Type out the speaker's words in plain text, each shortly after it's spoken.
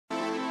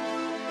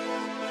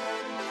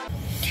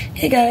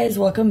Hey guys,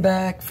 welcome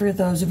back. For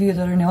those of you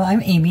that don't know,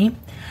 I'm Amy.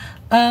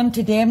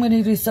 Today I'm going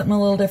to do something a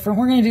little different.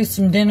 We're going to do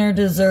some dinner,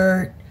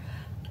 dessert,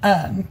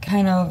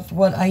 kind of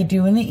what I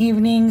do in the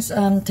evenings.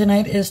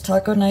 Tonight is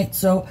taco night,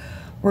 so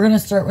we're going to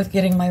start with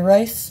getting my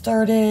rice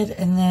started,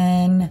 and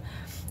then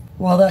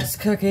while that's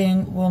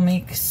cooking, we'll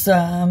make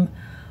some,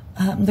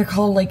 they're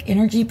called like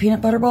energy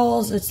peanut butter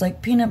balls. It's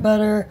like peanut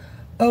butter,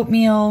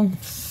 oatmeal,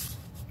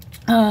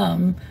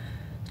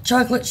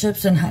 chocolate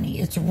chips and honey.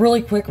 It's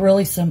really quick,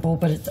 really simple,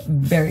 but it's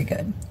very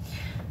good.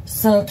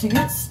 So to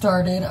get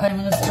started, I'm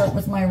going to start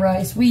with my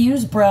rice. We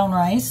use brown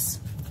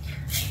rice.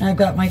 And I've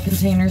got my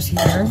containers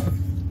here.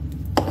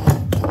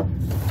 Get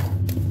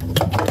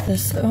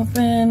this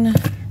open.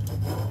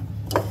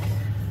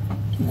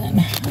 And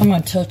then I'm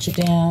going to touch it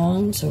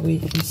down so we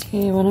can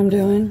see what I'm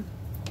doing.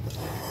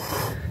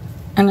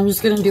 And I'm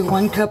just going to do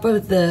 1 cup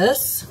of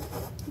this.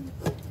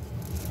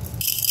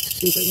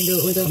 See if I can do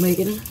it without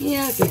making it.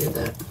 Yeah, I figured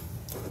that.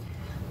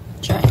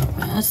 Giant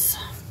mess.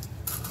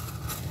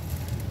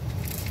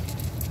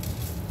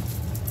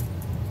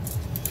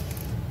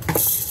 I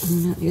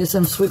guess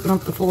I'm sweeping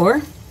up the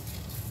floor.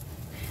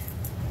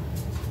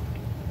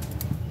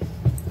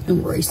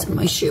 And rice in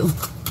my shoe.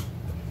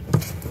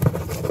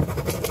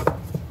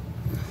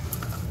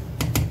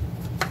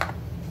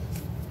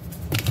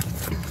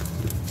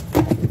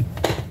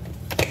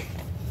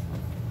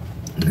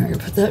 I'm going to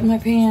put that in my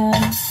pan.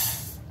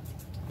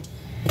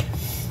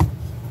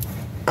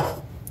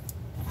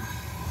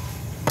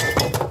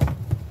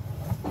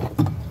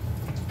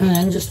 And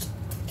then just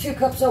 2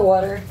 cups of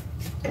water,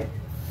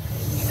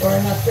 or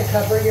enough to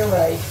cover your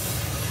rice.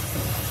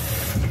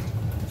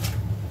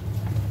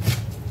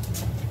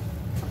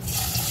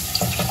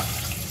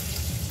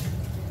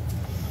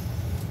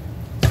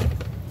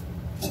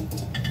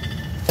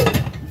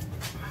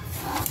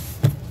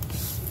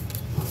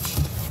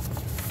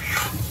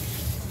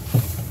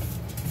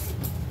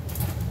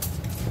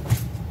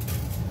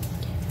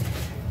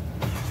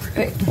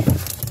 Right.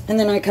 And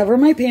then I cover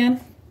my pan.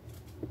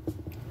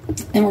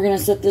 And we're going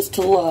to set this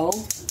to low.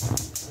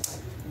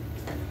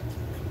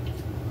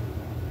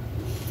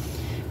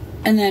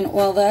 And then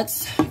while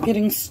that's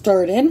getting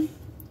started,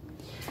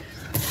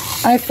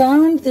 I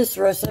found this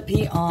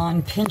recipe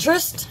on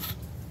Pinterest.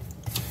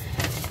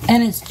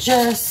 And it's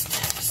just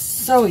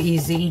so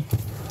easy.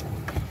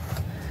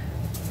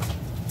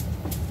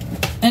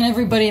 And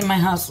everybody in my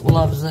house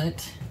loves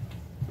it.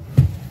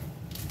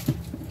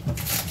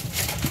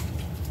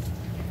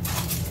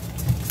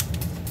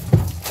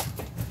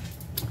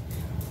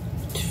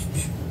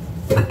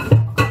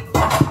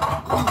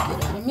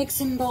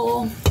 Mixing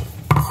bowl,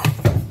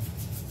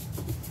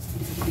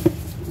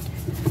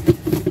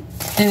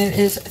 and it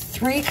is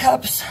 3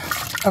 cups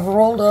of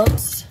rolled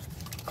oats,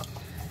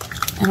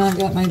 and I've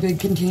got my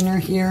big container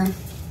here.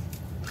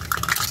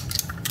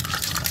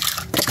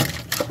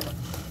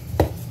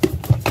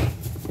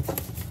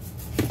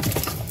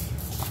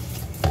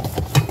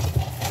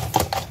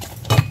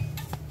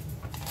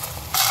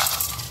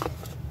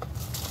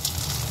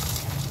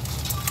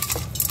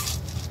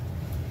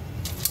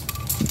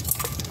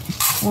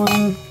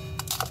 One,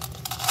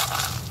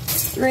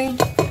 3.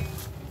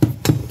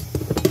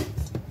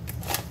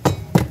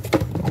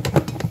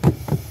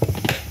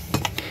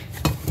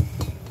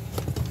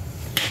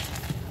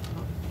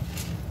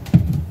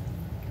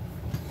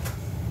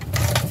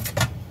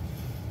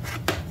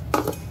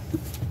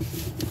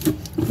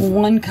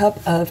 One cup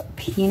of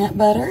peanut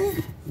butter.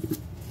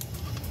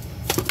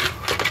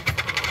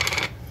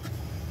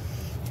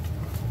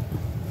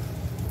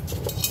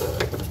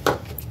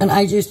 And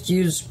I just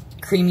use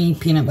creamy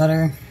peanut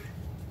butter.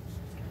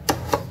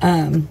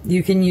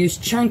 You can use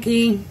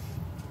chunky.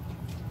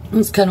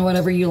 It's kind of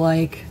whatever you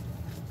like.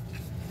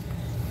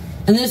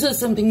 And this is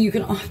something you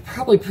can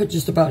probably put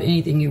just about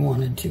anything you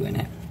wanted to in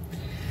it.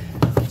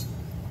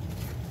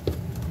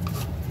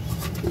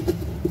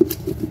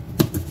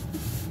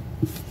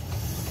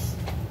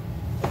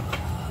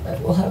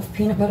 That will have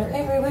peanut butter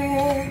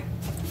everywhere.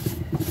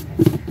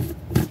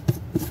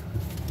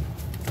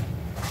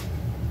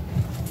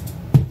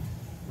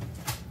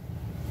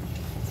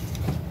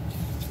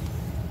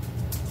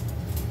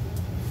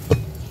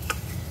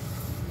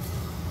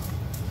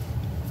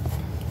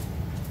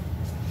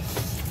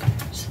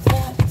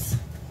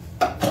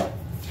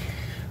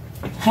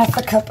 Half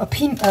a cup of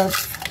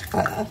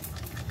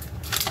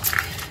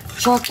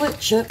chocolate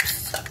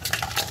chips.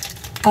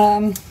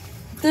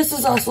 This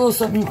is also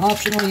something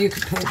optional. You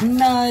could put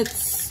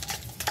nuts,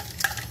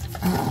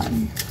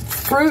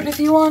 fruit if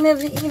you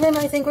wanted, even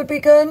I think would be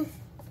good.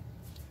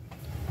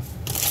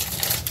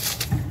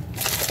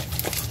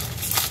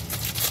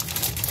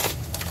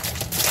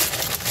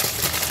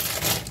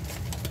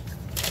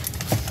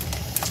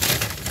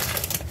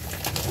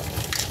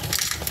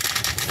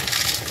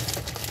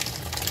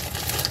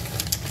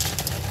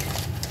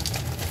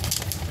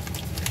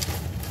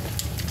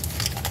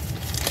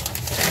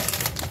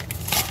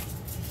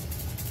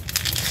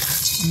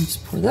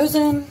 Just pour those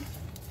in.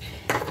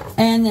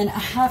 And then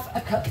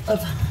 1/2 cup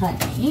of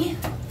honey.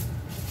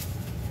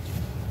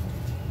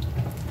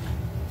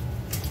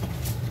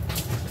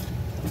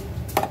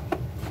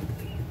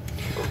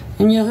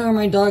 And you'll hear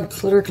my dog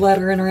clitter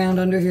clattering around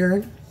under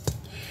here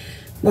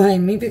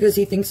behind me because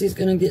he thinks he's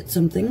gonna get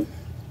something.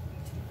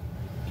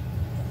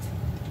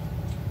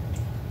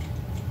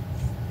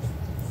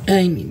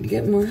 I need to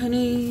get more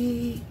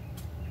honey.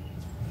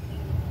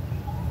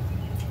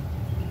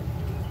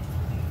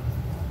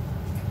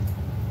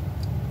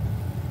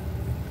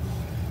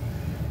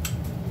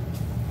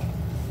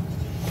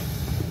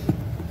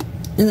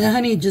 And the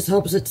honey just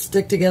helps it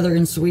stick together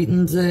and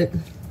sweetens it.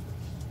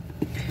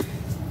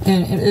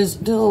 And it is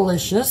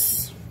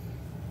delicious.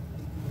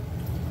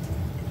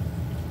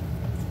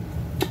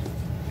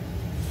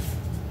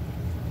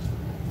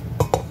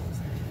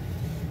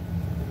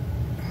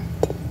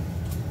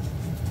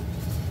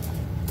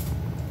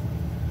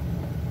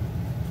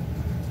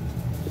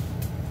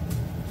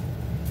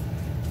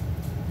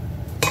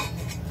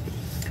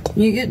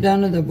 You get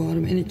down to the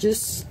bottom and it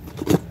just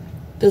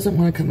doesn't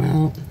want to come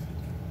out.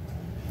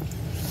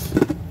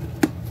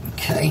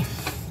 Okay,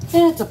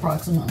 and it's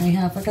approximately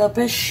half a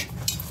cup-ish.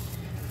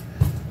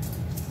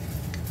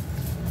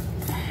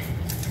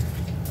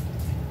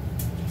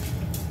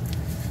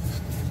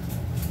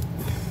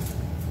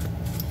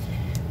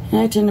 And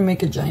I tend to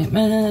make a giant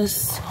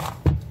mess.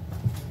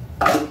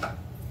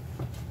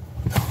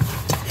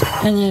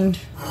 And then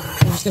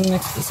I'm just going to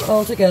mix this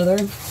all together.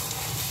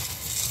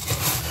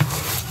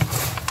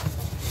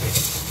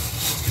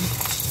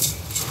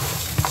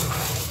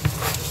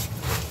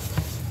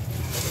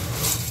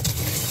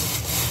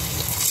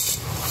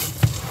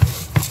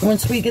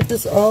 Once we get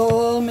this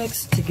all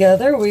mixed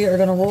together, we are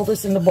going to roll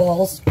this into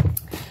balls.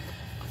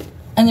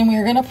 And then we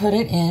are going to put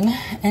it in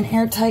an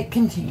airtight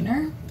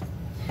container.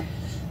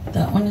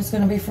 That one is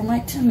going to be for my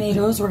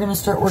tomatoes. We're going to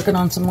start working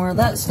on some more of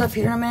that stuff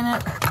here in a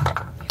minute.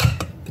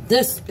 But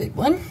this big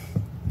one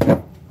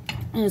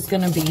is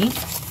going to be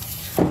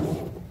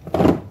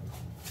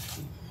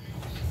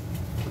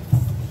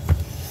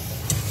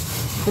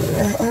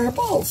for our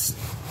balls.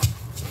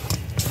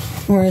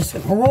 We're just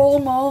going to roll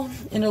them all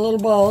into little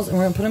balls, and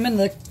we're going to put them in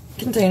the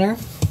container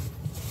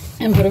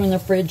and put them in the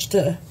fridge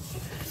to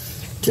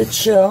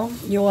chill.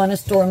 You'll want to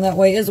store them that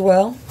way as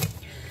well,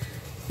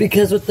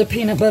 because with the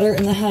peanut butter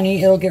and the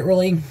honey, it'll get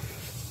really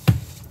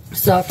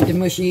soft and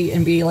mushy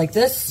and be like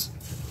this.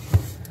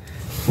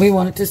 We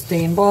want it to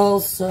stay in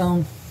balls,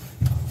 so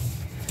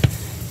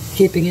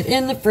keeping it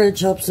in the fridge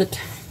helps it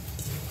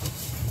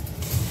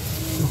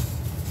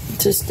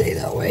to stay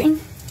that way.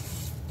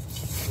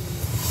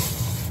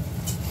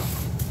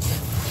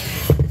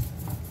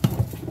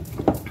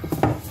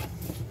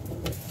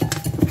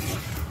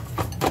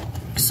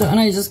 So, and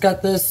I just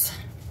got this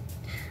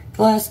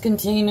glass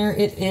container.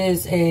 It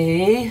is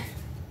a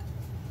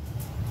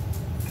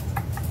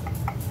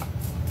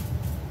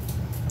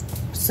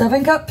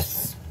 7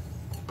 cups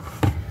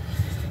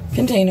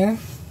container.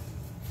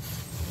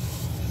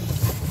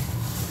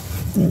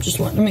 I'm just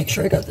wanting to make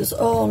sure I got this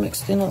all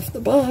mixed in off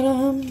the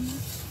bottom.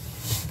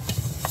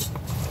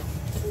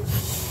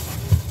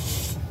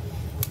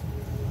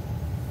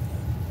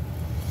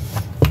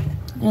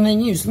 And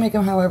then you just make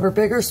them however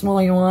big or small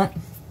you want.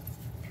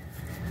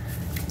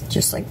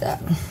 Just like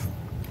that.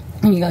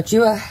 And you got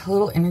you a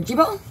little energy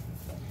ball.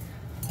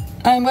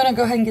 I'm going to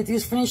go ahead and get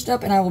these finished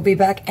up, and I will be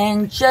back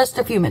in just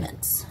a few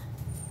minutes.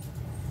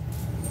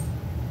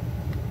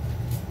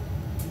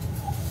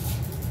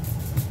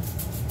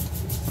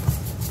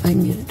 I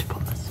can get it to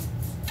pause.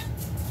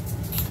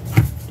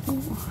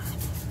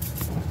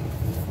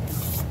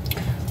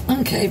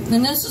 Okay,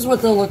 and this is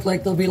what they'll look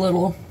like. They'll be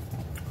little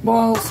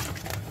balls.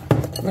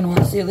 We're going to want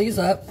to seal these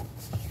up.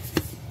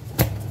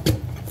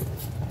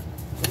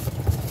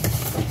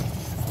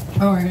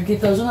 Oh, we're going to keep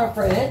those in our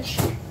fridge.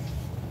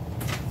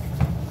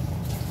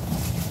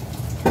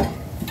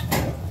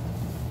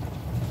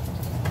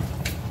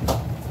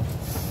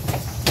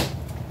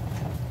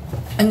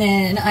 And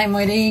then I'm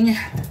waiting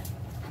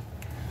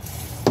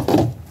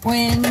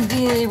when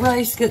the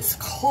rice gets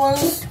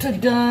close to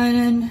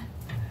done,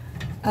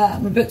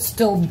 but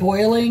still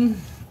boiling.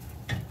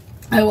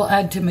 I will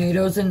add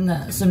tomatoes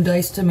and some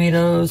diced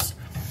tomatoes.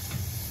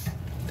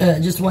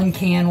 Just 1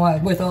 can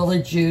with all the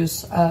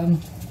juice.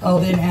 I'll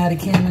then add a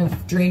can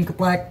of drink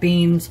black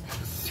beans,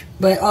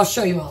 but I'll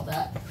show you all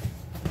that.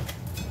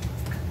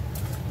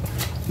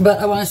 But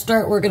I want to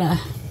start, we're going to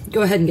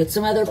go ahead and get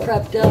some other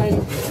prep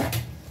done.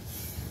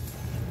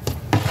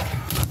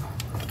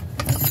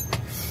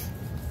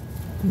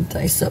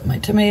 Dice up my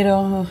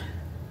tomato,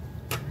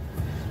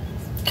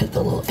 cut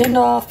the little end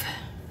off.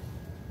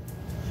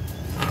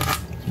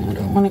 I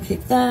don't want to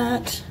keep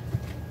that.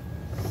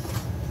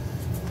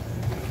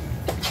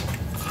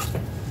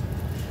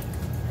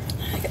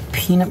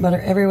 Peanut butter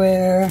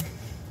everywhere.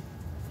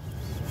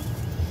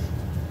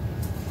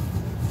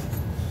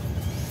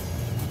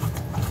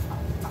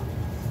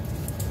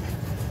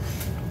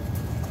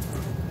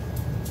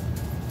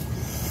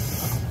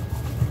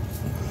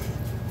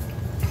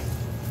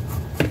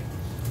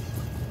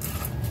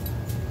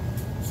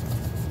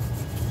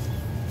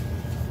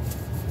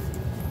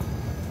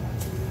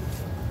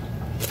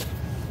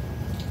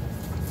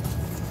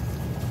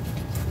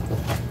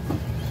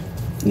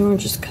 And we're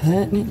just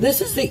cutting it.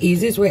 This is the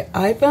easiest way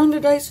I found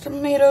to dice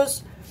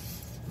tomatoes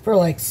for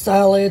like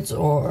salads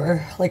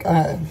or like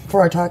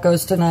for our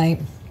tacos tonight.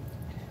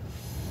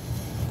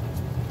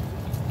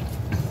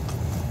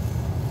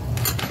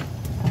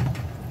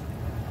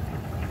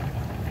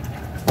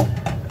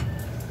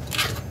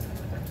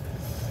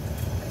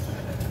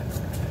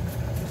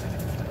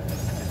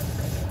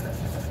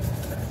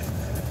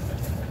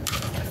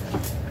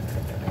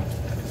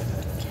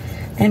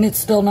 And it's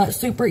still not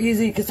super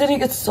easy because then it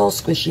gets all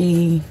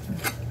squishy.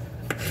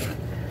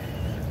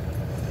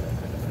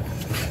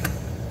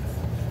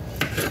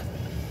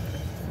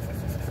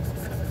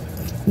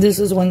 This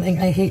is one thing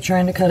I hate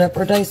trying to cut up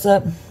or dice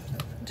up. It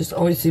just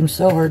always seems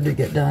so hard to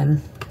get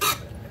done.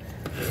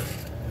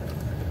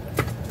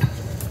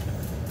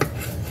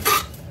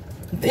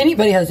 If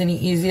anybody has any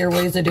easier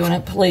ways of doing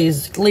it,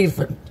 please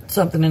leave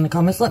something in the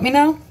comments. Let me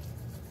know.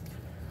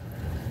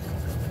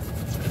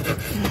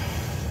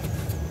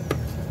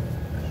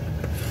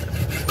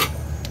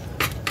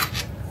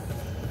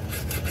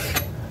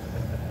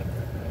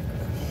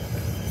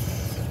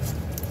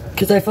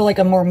 Because I feel like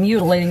I'm more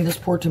mutilating this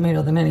poor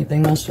tomato than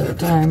anything most of the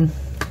time.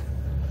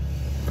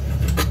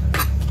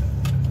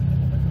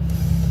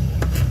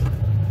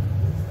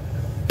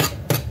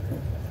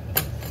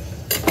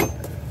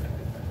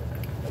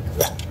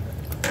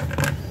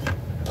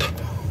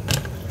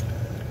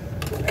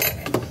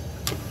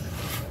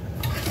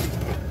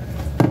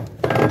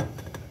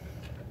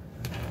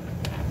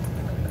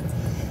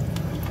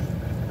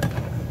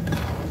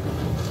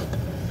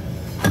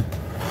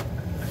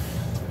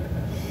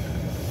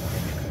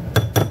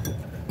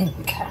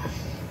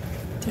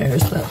 Okay,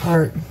 there's that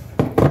heart.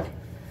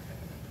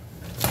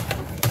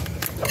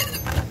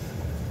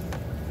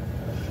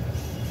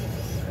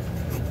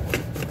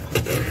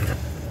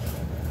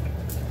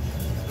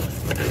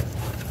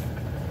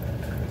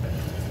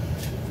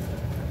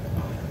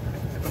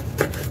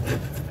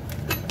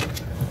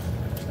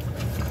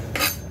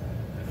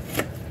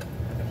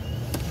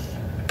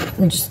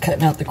 I'm just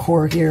cutting out the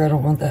core here. I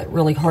don't want that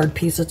really hard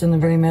piece that's in the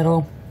very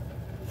middle.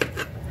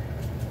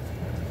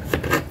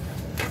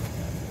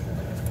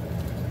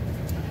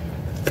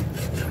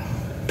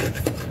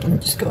 I'm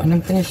just going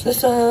and finish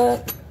this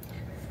up.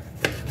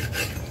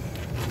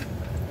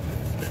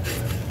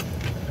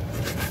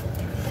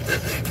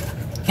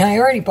 And I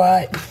already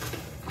bought,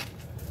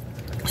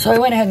 so I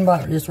went ahead and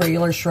bought just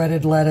regular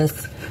shredded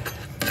lettuce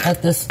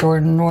at this store.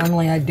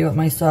 Normally I do it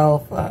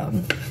myself.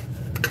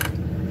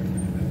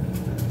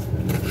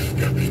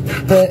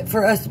 But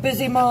for us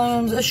busy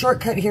moms, a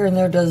shortcut here and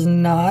there does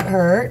not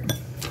hurt.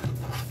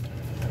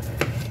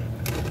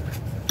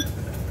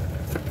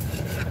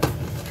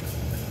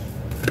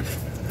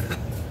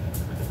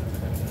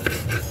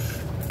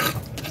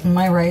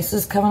 My rice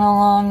is coming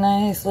along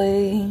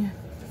nicely.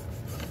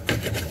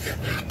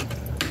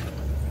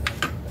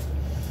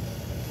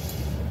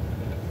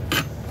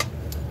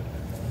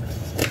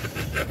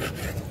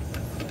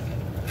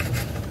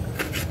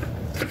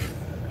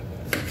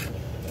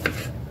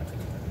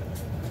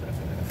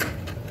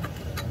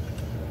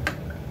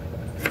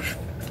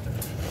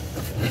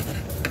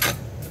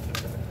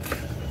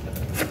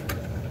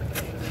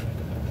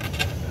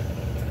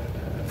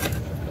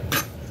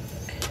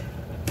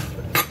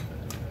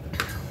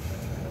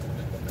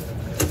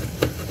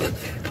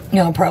 You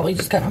know, I'll probably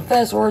just kind of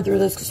fast forward through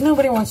this because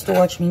nobody wants to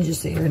watch me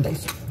just sit here and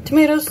dice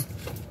tomatoes.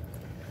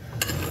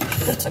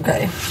 That's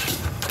okay.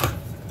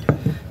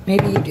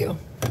 Maybe you do.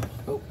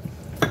 Oh.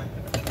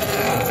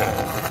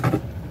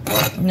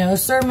 No,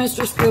 sir,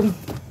 Mr. Scoob.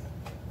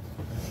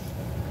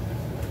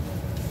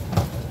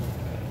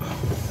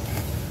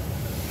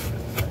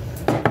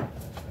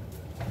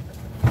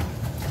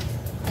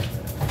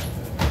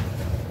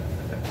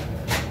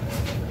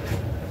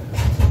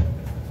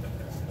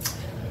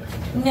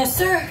 Yes,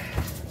 sir.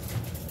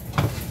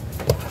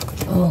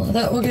 All of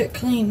that will get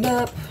cleaned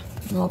up.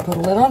 I'll put a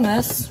lid on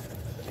this.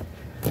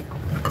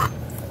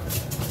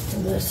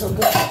 This will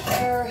go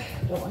there.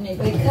 Don't want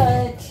anybody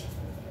cut.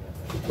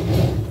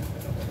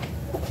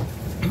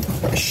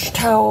 Fresh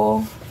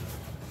towel.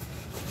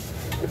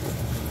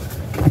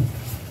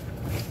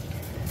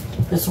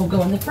 This will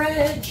go in the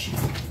fridge.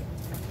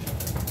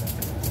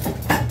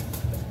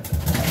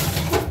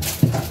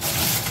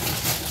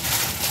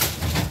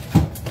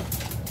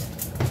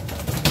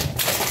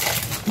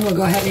 We'll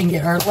go ahead and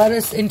get our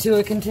lettuce into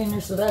a container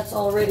so that's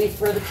all ready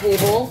for the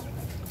table.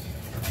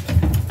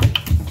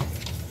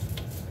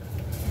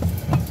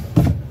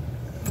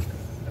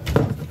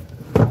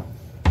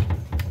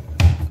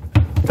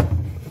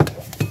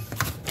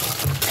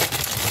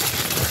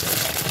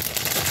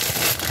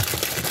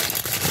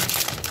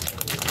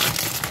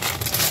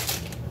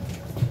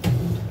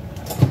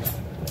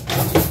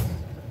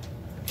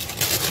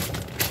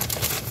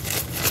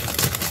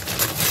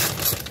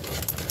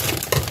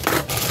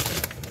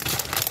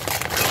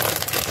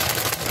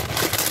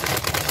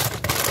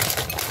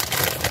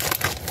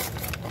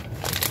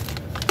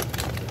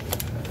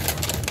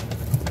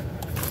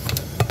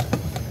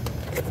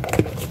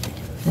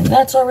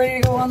 That's all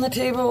ready to go on the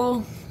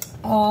table.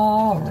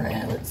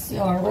 Alright, let's see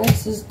how our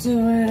rice is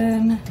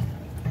doing.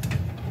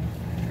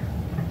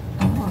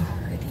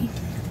 Alrighty.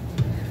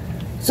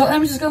 So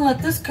I'm just going to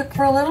let this cook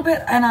for a little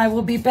bit, and I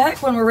will be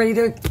back when we're ready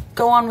to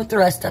go on with the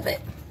rest of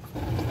it.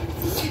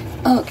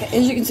 Okay,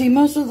 as you can see,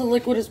 most of the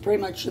liquid is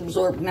pretty much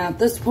absorbed now at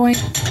this point.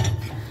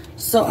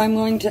 So I'm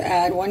going to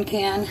add 1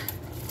 can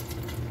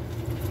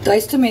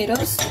diced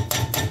tomatoes,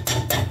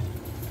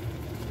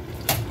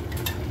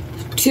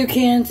 2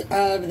 cans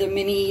of the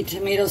mini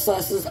tomato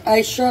sauces.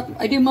 I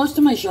do most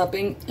of my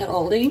shopping at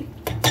Aldi.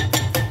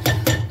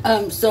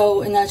 And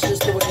that's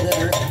just the way that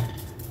our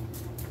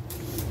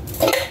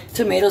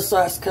tomato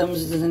sauce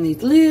comes in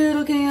these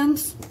little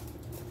cans.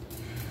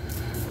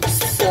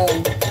 So,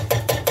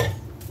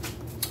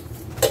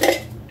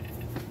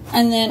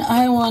 and then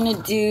I want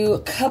to do a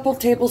couple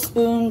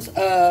tablespoons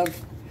of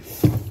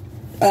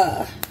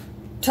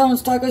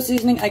Tone's taco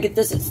seasoning. I get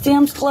this at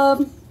Sam's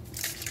Club.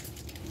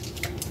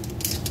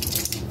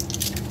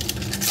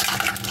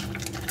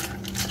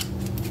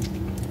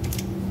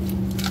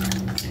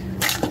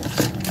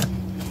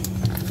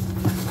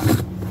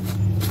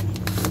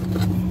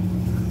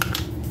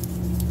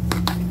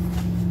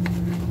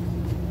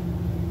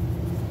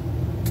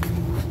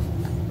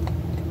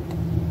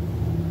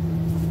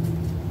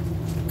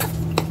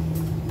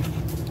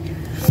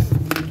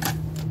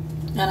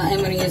 And I'm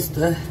going to use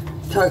the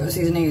taco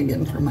seasoning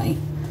again for my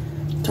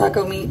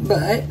taco meat,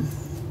 but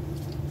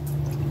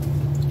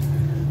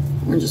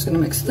we're just going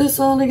to mix this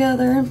all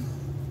together.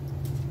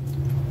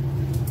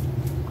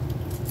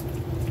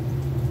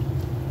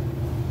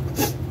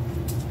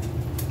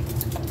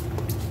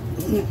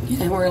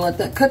 And we're going to let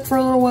that cook for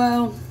a little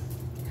while.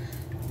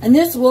 And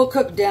this will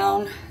cook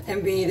down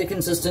and be the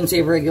consistency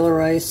of regular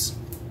rice.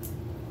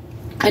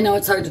 I know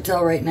it's hard to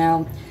tell right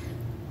now.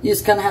 You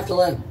just kind of have to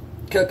let it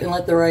cook and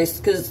let the rice,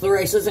 because the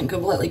rice isn't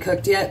completely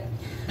cooked yet.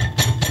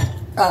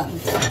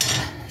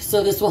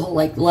 So this will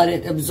like let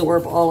it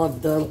absorb all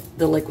of the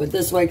liquid.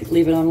 This way I could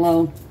leave it on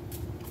low.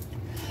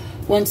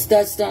 Once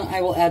that's done,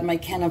 I will add my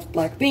can of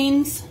black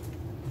beans.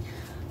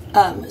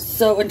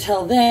 So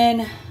until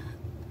then,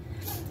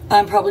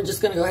 I'm probably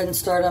just going to go ahead and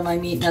start on my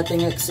meat.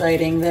 Nothing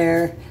exciting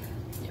there.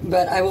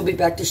 But I will be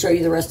back to show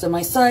you the rest of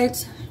my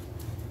sides.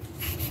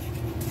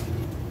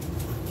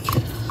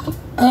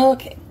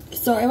 Okay.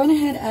 So I went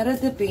ahead and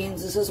added the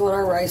beans. This is what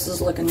our rice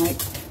is looking like.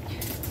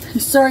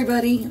 Sorry,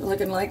 buddy.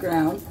 Looking like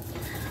ground.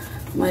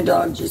 My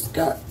dog just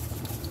got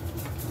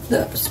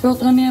the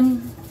spilt on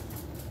him.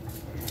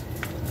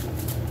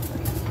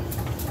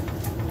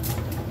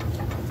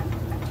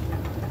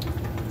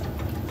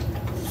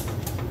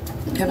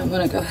 And I'm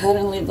going to go ahead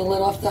and leave the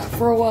lid off that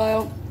for a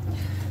while.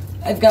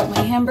 I've got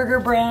my hamburger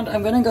brand.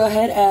 I'm going to go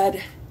ahead and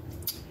add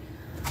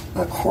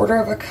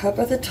 1/4 cup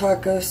of the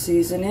taco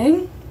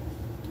seasoning.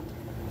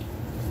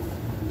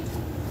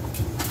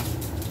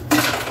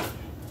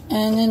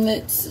 And then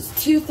it's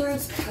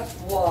 2/3 cup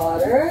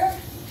water.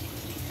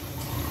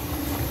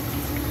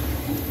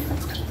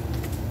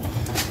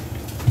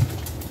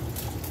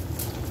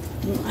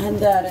 Add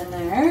that in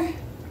there.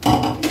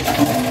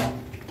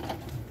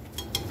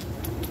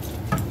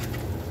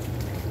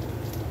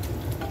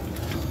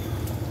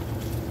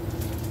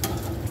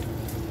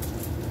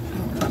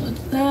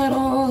 Let that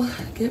all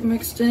get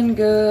mixed in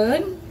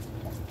good.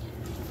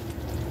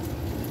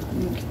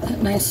 Get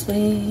that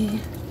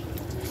nicely.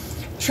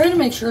 Try to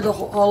make sure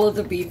all of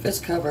the beef is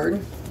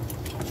covered.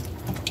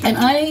 And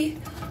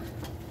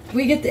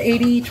we get the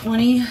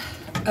 80/20,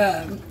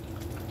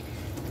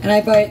 and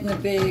I buy it in the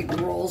big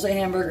rolls of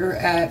hamburger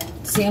at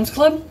Sam's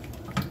Club.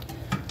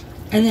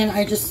 And then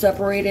I just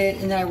separate it,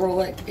 and then I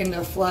roll it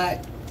into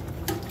flat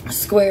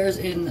squares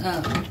in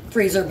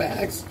freezer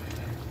bags.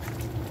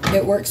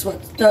 That's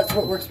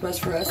what works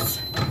best for us.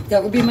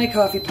 That would be my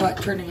coffee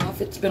pot turning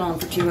off. It's been on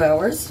for 2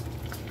 hours.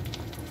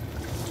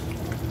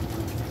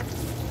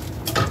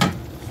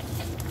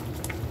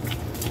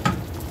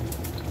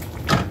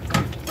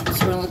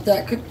 So we're going to let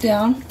that cook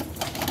down.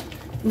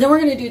 And then we're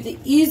going to do the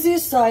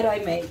easiest side I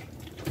make.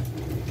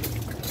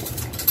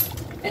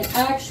 And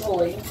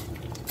actually,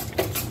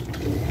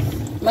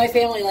 my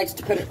family likes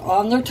to put it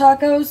on their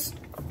tacos.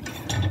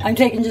 I'm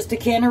taking just a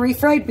can of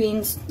refried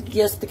beans.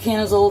 Yes, the can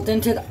is a little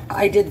dented.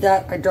 I did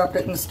that. I dropped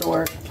it in the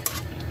store.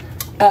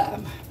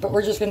 But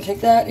we're just going to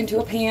take that into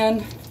a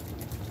pan.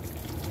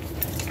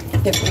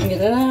 If we can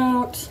get it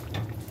out.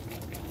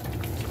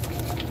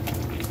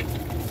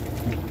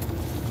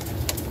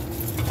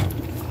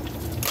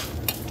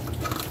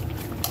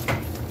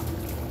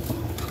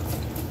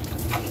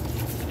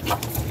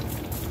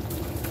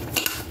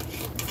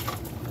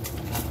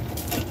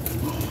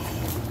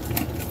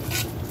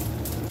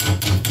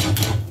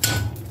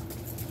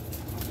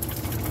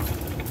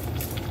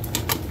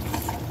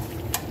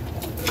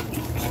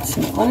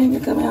 Some wanting to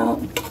come out.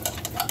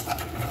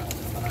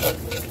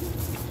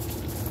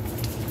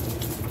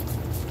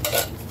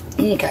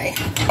 Okay.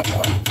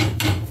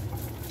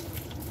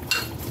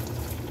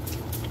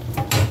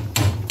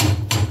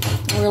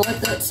 We'll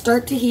let that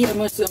start to heat. I'm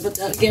just going to put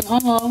that again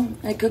on low.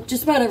 I cook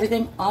just about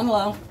everything on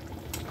low.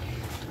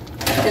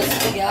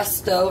 It's the gas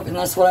stove, and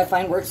that's what I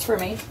find works for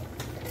me.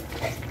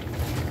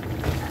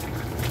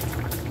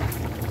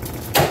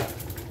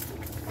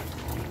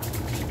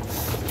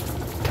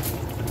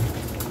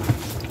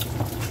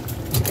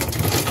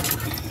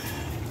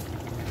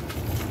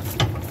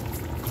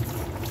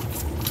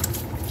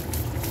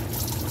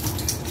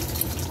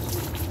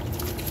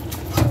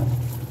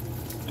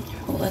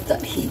 We'll let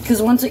that heat,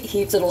 because once it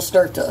heats, it'll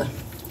start to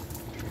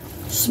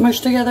smush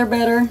together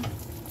better.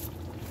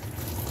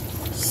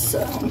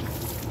 So,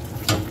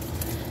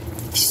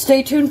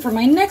 stay tuned for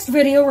my next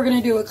video. We're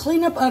going to do a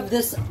cleanup of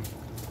this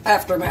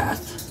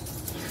aftermath.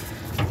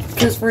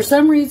 Because for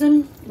some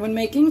reason, when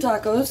making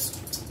tacos,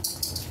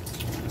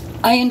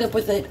 I end up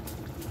with it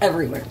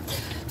everywhere.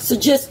 So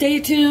just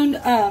stay tuned,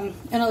 and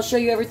I'll show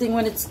you everything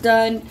when it's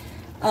done.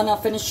 And I'll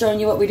finish showing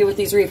you what we do with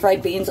these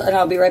refried beans, and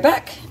I'll be right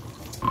back.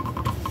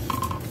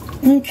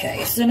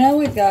 Okay, so now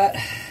we've got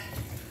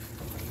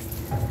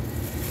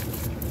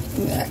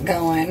that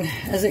going.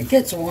 As it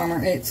gets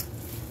warmer, it's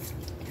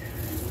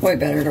way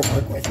better to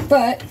work with.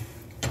 But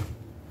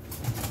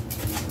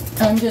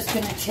I'm just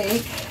going to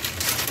take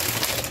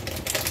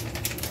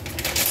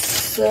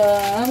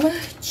some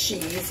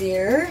cheese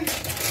here.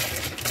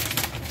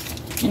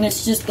 And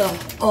it's just the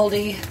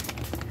Aldi,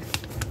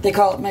 they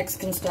call it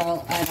Mexican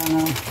style, I don't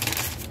know.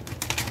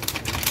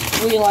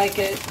 We like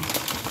it.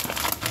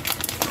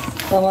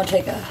 So I'm going to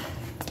take a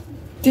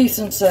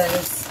decent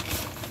size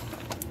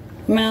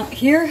amount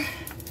here.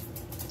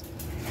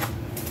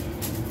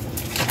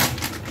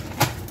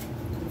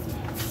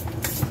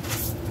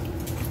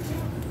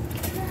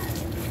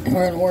 And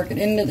we're going to work it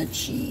into the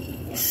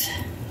cheese.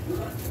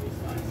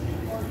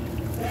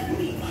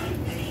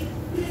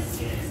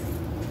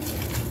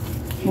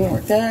 We'll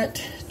work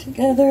that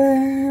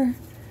together,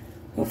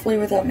 hopefully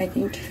without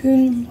making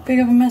too big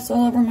of a mess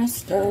all over my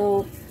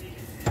stove.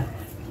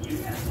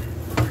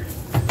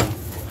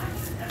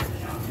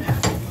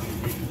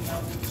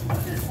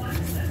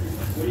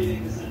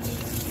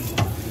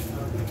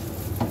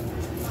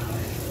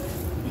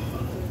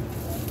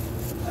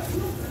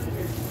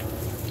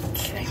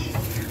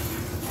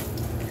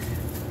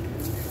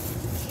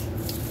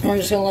 We're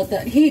just going to let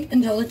that heat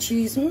until the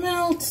cheese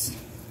melts.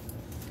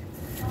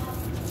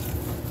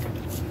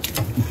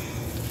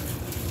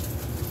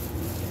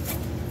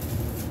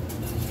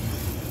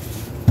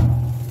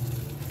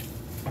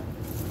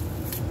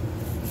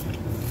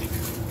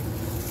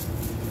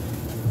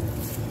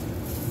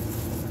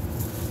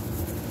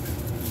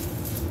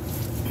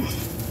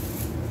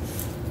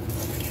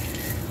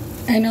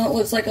 I know it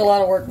looks like a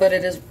lot of work, but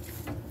it is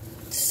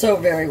so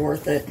very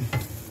worth it.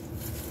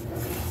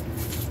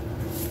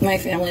 My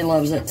family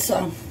loves it,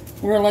 so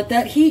we're gonna let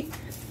that heat.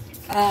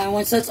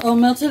 Once that's all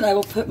melted, I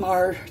will put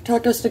our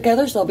tacos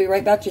together, so I'll be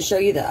right back to show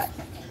you that.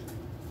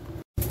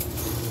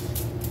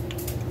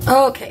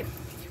 Okay,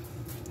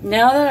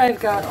 now that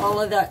I've got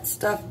all of that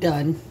stuff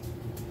done,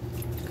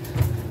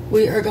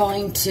 we are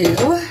going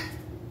to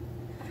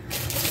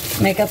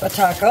make up a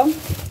taco.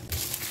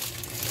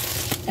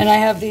 And I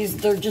have these,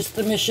 they're just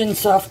the Mission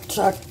soft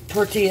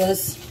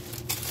tortillas.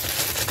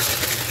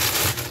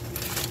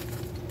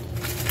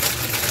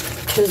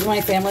 Because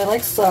my family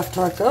likes soft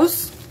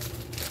tacos.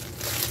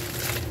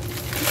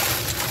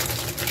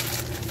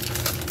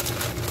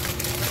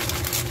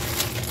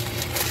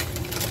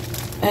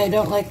 I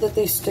don't like that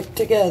they stick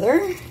together.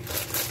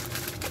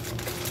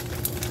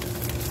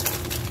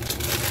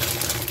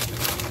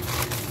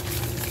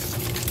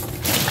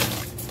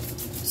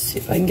 Let's see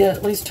if I can get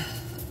at least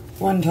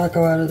one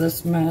taco out of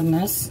this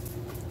madness.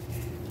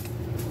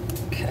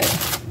 Okay.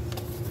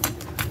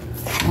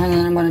 And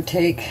then I'm going to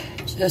take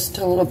just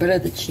a little bit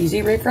of the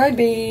cheesy refried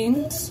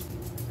beans.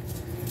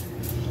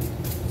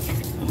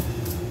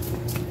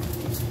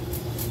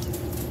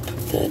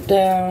 Put that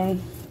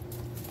down.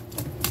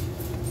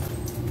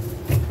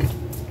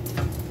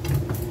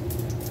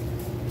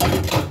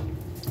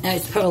 I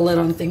just put a lid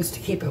on things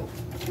to keep it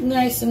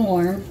nice and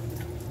warm.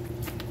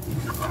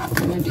 I'm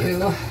going to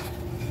do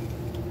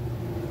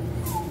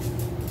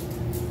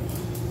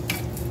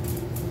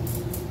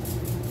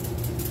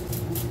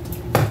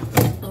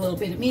a little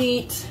bit of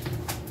meat.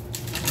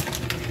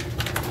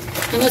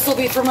 And this will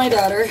be for my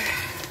daughter.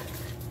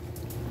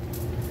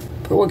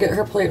 But we'll get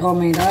her plate all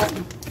made up.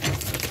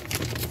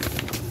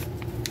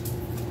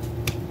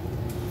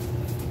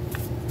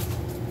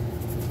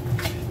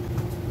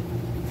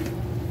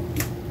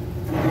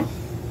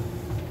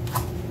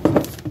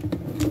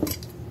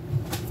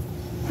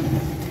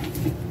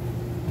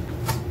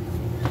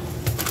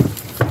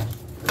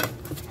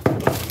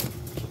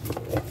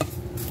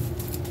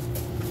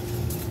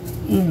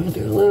 And we'll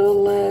do a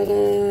little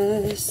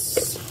lettuce.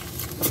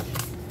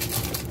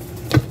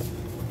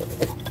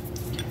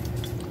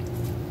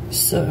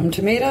 Some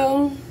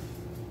tomato.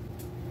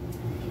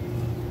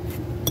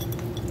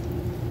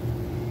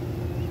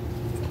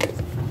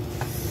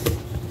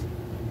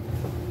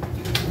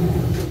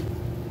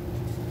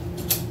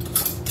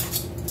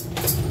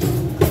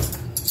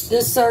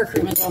 This sour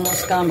cream is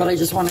almost gone, but I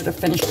just wanted to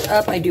finish it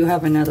up. I do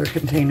have another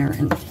container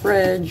in the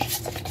fridge.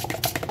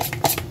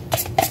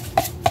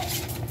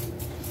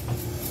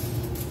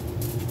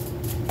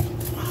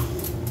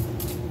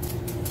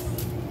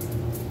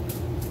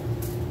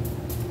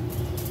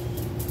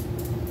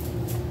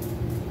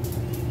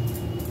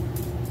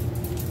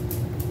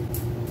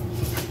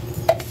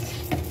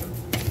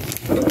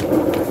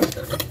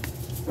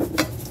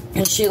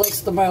 And she likes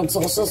the mild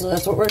salsa, so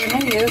that's what we're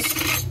going to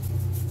use.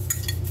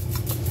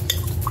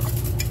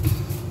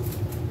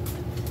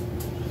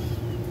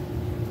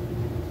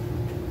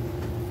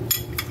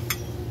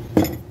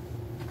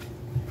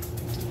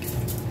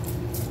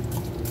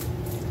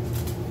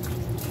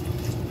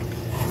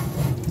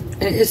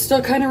 It's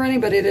still kind of runny,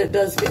 but it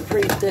does get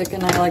pretty thick,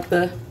 and I like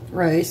the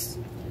rice.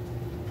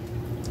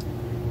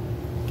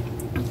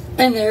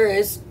 And there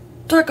is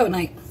taco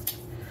night.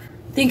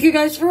 Thank you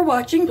guys for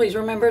watching. Please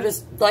remember to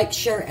like,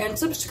 share, and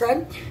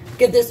subscribe.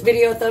 Give this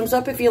video a thumbs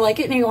up if you like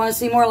it and you want to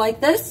see more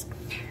like this.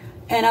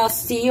 And I'll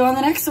see you on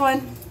the next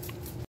one.